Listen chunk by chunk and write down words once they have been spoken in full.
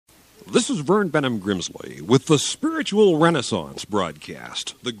This is Vern Grimsley with the Spiritual Renaissance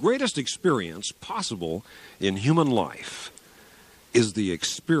broadcast. The greatest experience possible in human life is the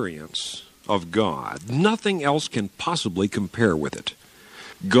experience of God. Nothing else can possibly compare with it.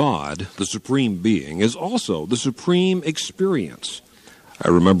 God, the supreme being, is also the supreme experience. I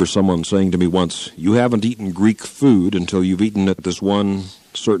remember someone saying to me once, "You haven't eaten Greek food until you've eaten at this one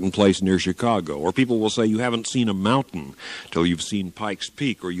certain place near Chicago." Or people will say, "You haven't seen a mountain till you've seen Pikes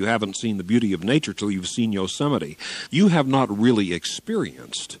Peak," or "You haven't seen the beauty of nature till you've seen Yosemite." You have not really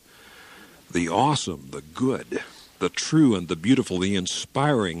experienced the awesome, the good, the true and the beautiful, the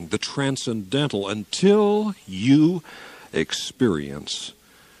inspiring, the transcendental, until you experience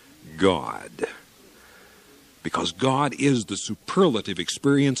God. Because God is the superlative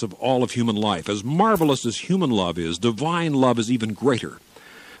experience of all of human life. As marvelous as human love is, divine love is even greater.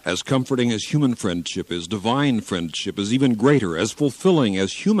 As comforting as human friendship is, divine friendship is even greater. As fulfilling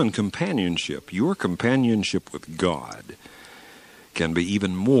as human companionship, your companionship with God can be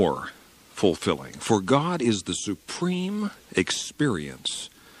even more fulfilling. For God is the supreme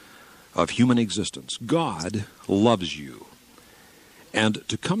experience of human existence. God loves you. And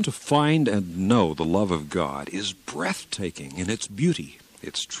to come to find and know the love of God is breathtaking in its beauty,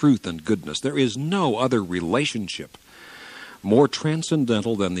 its truth and goodness. There is no other relationship more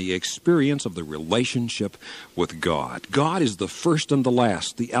transcendental than the experience of the relationship with God. God is the first and the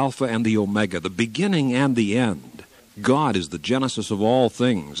last, the Alpha and the Omega, the beginning and the end. God is the genesis of all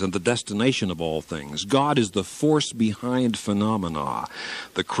things and the destination of all things. God is the force behind phenomena,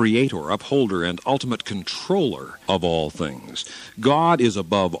 the creator, upholder, and ultimate controller of all things. God is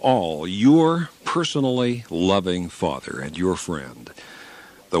above all your personally loving Father and your friend,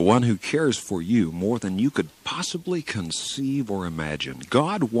 the one who cares for you more than you could possibly conceive or imagine.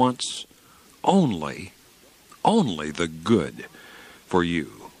 God wants only the good for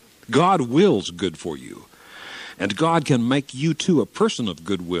you. God wills good for you. And God can make you, too, a person of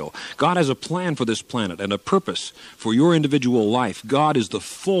goodwill. God has a plan for this planet and a purpose for your individual life. God is the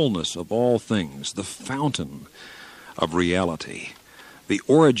fullness of all things, the fountain of reality, the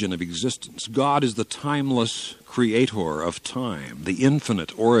origin of existence. God is the timeless creator of time, the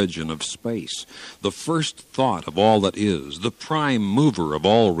infinite origin of space, the first thought of all that is, the prime mover of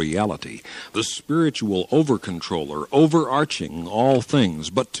all reality, the spiritual over-controller, overarching all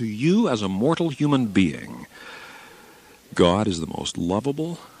things. But to you as a mortal human being, God is the most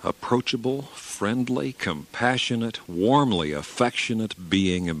lovable, approachable, friendly, compassionate, warmly affectionate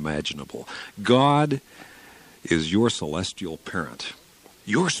being imaginable. God is your celestial parent,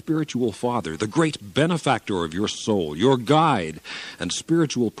 your spiritual father, the great benefactor of your soul, your guide and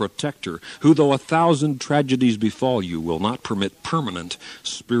spiritual protector, who, though 1,000 tragedies befall you, will not permit permanent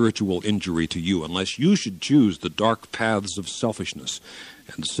spiritual injury to you unless you should choose the dark paths of selfishness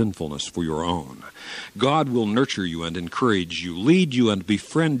and sinfulness for your own. God will nurture you and encourage you, lead you and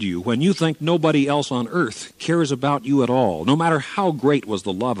befriend you when you think nobody else on earth cares about you at all, no matter how great was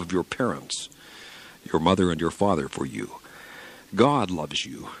the love of your parents, your mother and your father for you. God loves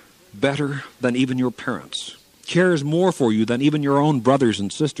you better than even your parents, cares more for you than even your own brothers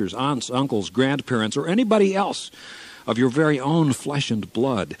and sisters, aunts, uncles, grandparents, or anybody else of your very own flesh and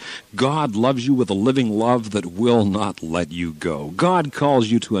blood. God loves you with a living love that will not let you go. God calls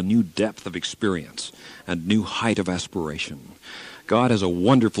you to a new depth of experience and new height of aspiration. God has a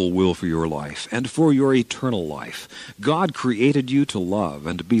wonderful will for your life and for your eternal life. God created you to love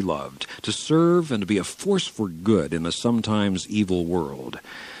and be loved, to serve and be a force for good in a sometimes evil world,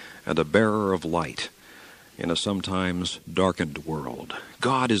 and a bearer of light in a sometimes darkened world.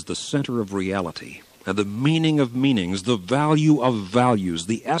 God is the center of reality and the meaning of meanings, the value of values,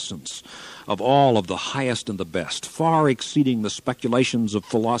 the essence of all of the highest and the best, far exceeding the speculations of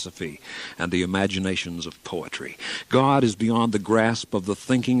philosophy and the imaginations of poetry. God is beyond the grasp of the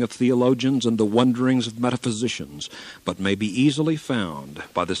thinking of theologians and the wonderings of metaphysicians, but may be easily found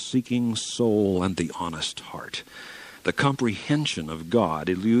by the seeking soul and the honest heart. The comprehension of God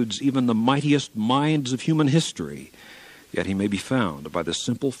eludes even the mightiest minds of human history, yet he may be found by the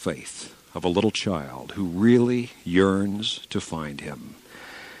simple faith of a little child who really yearns to find him.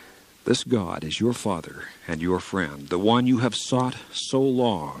 This God is your Father and your friend, the one you have sought so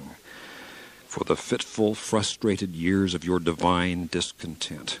long for the fitful, frustrated years of your divine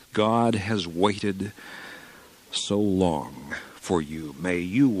discontent. God has waited so long for you. May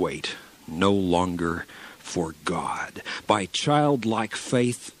you wait no longer for God. By childlike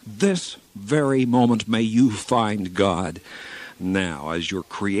faith, this very moment may you find God now as your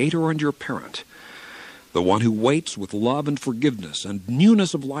creator and your parent, the one who waits with love and forgiveness and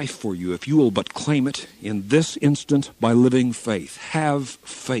newness of life for you if you will but claim it in this instant by living faith. Have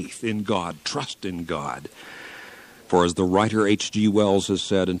faith in God. Trust in God. For as the writer H.G. Wells has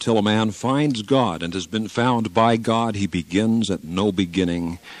said, until a man finds God and has been found by God, he begins at no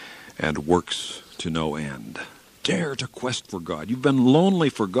beginning and works to no end. Dare to quest for God. You've been lonely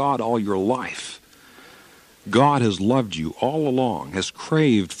for God all your life. God has loved you all along, has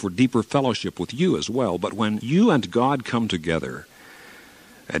craved for deeper fellowship with you as well. But when you and God come together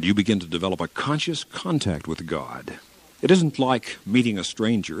and you begin to develop a conscious contact with God, it isn't like meeting a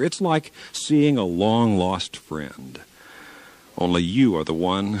stranger. It's like seeing a long-lost friend. Only you are the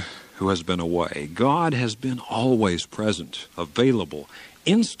one who has been away. God has been always present, available,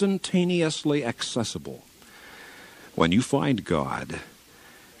 instantaneously accessible. When you find God,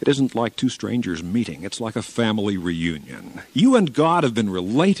 it isn't like two strangers meeting. It's like a family reunion. You and God have been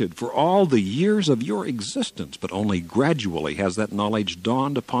related for all the years of your existence, but only gradually has that knowledge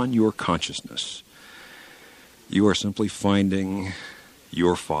dawned upon your consciousness. You are simply finding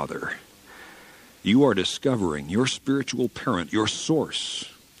your Father. You are discovering your spiritual parent, your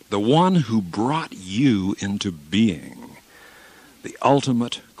source, the one who brought you into being, the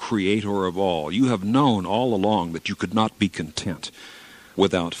ultimate creator of all. You have known all along that you could not be content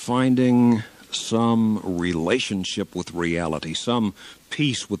without finding some relationship with reality, some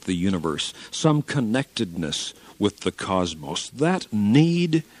peace with the universe, some connectedness with the cosmos. That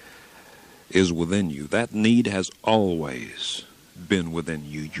need is within you. That need has always been within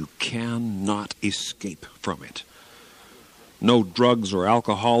you. You cannot escape from it. No drugs or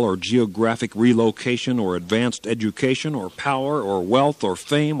alcohol or geographic relocation or advanced education or power or wealth or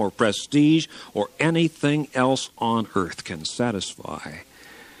fame or prestige or anything else on earth can satisfy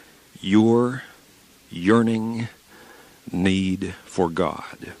your yearning need for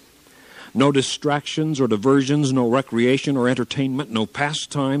God. No distractions or diversions, no recreation or entertainment, no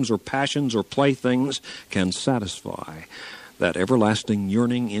pastimes or passions or playthings can satisfy that everlasting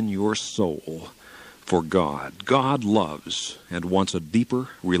yearning in your soul for God. God loves and wants a deeper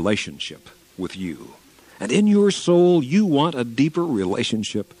relationship with you. And in your soul, you want a deeper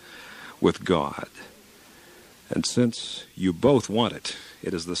relationship with God. And since you both want it,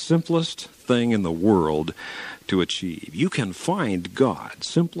 it is the simplest thing in the world to achieve. You can find God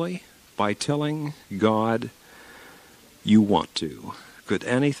simply by telling God you want to. Could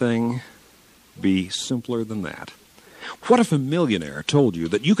anything be simpler than that? What if a millionaire told you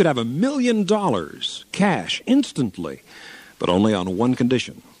that you could have $1 million cash instantly, but only on one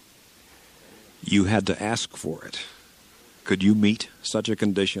condition? You had to ask for it. Could you meet such a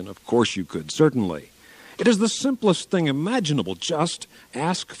condition? Of course you could, certainly. It is the simplest thing imaginable. Just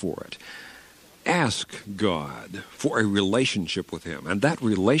ask for it. Ask God for a relationship with Him, and that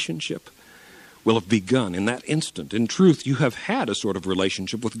relationship will have begun in that instant. In truth, you have had a sort of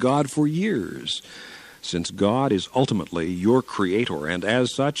relationship with God for years, since God is ultimately your creator, and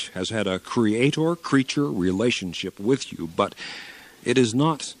as such has had a creator-creature relationship with you. But it is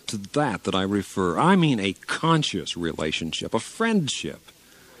not to that I refer. I mean a conscious relationship, a friendship,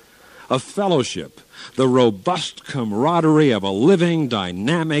 a fellowship, the robust camaraderie of a living,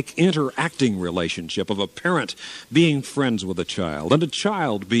 dynamic, interacting relationship of a parent being friends with a child and a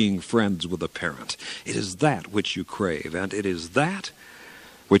child being friends with a parent. It is that which you crave, and it is that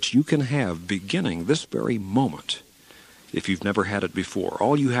which you can have beginning this very moment. If you've never had it before,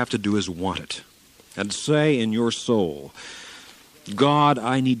 all you have to do is want it and say in your soul, God,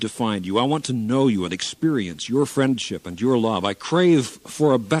 I need to find you. I want to know you and experience your friendship and your love. I crave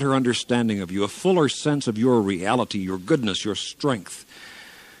for a better understanding of you, a fuller sense of your reality, your goodness, your strength,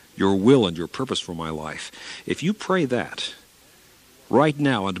 your will, and your purpose for my life. If you pray that right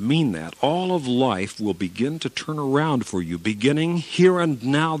now and mean that, all of life will begin to turn around for you, beginning here and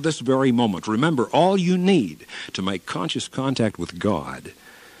now, this very moment. Remember, all you need to make conscious contact with God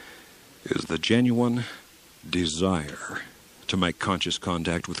is the genuine desire to make conscious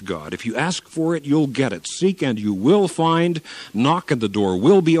contact with God. If you ask for it, you'll get it. Seek and you will find. Knock and the door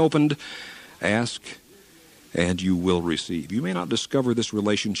will be opened. Ask and you will receive. You may not discover this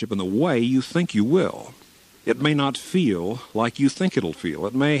relationship in the way you think you will. It may not feel like you think it'll feel.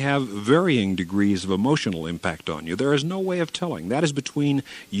 It may have varying degrees of emotional impact on you. There is no way of telling. That is between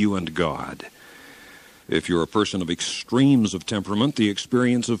you and God. If you're a person of extremes of temperament, the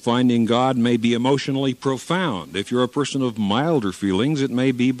experience of finding God may be emotionally profound. If you're a person of milder feelings, it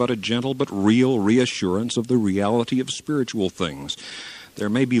may be but a gentle but real reassurance of the reality of spiritual things. There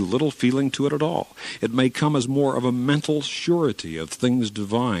may be little feeling to it at all. It may come as more of a mental surety of things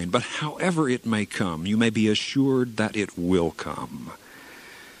divine. But however it may come, you may be assured that it will come.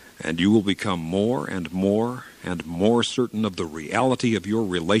 And you will become more and more and more certain of the reality of your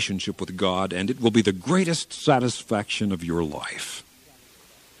relationship with God, and it will be the greatest satisfaction of your life.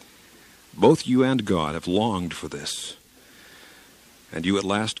 Both you and God have longed for this, and you at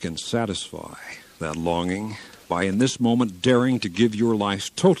last can satisfy that longing by in this moment daring to give your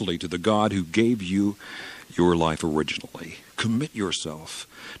life totally to the God who gave you your life originally. Commit yourself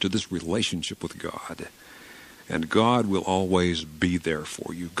to this relationship with God, and God will always be there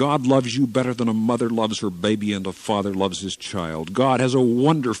for you. God loves you better than a mother loves her baby and a father loves his child. God has a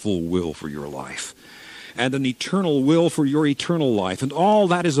wonderful will for your life and an eternal will for your eternal life, and all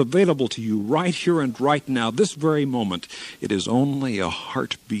that is available to you right here and right now, this very moment. It is only a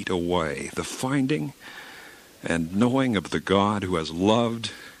heartbeat away, the finding and knowing of the God who has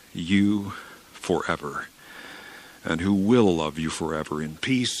loved you forever and who will love you forever in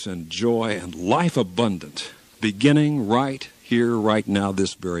peace and joy and life abundant, beginning right here, right now,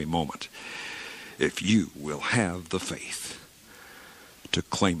 this very moment, if you will have the faith to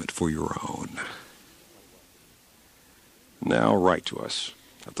claim it for your own. Now write to us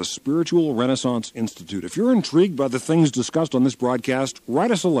at the Spiritual Renaissance Institute. If you're intrigued by the things discussed on this broadcast,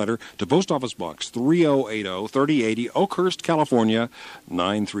 write us a letter to Post Office Box 3080, 3080, Oakhurst, California,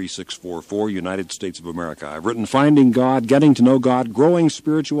 93644, United States of America. I've written Finding God, Getting to Know God, Growing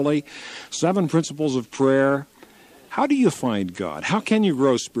Spiritually, 7 Principles of Prayer. How do you find God? How can you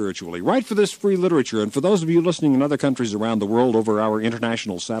grow spiritually? Write for this free literature. And for those of you listening in other countries around the world over our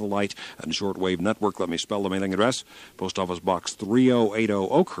international satellite and shortwave network, let me spell the mailing address. Post Office Box 3080,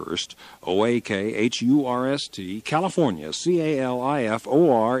 Oakhurst, Oakhurst, California, California,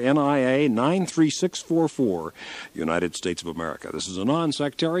 93644, United States of America. This is a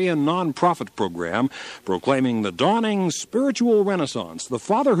non-sectarian, non-profit program proclaiming the dawning spiritual renaissance, the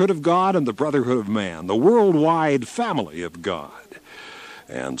fatherhood of God and the brotherhood of man, the worldwide family of God.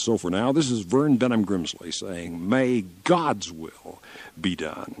 And so for now, this is Vern Grimsley saying, may God's will be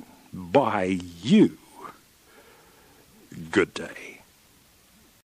done by you. Good day.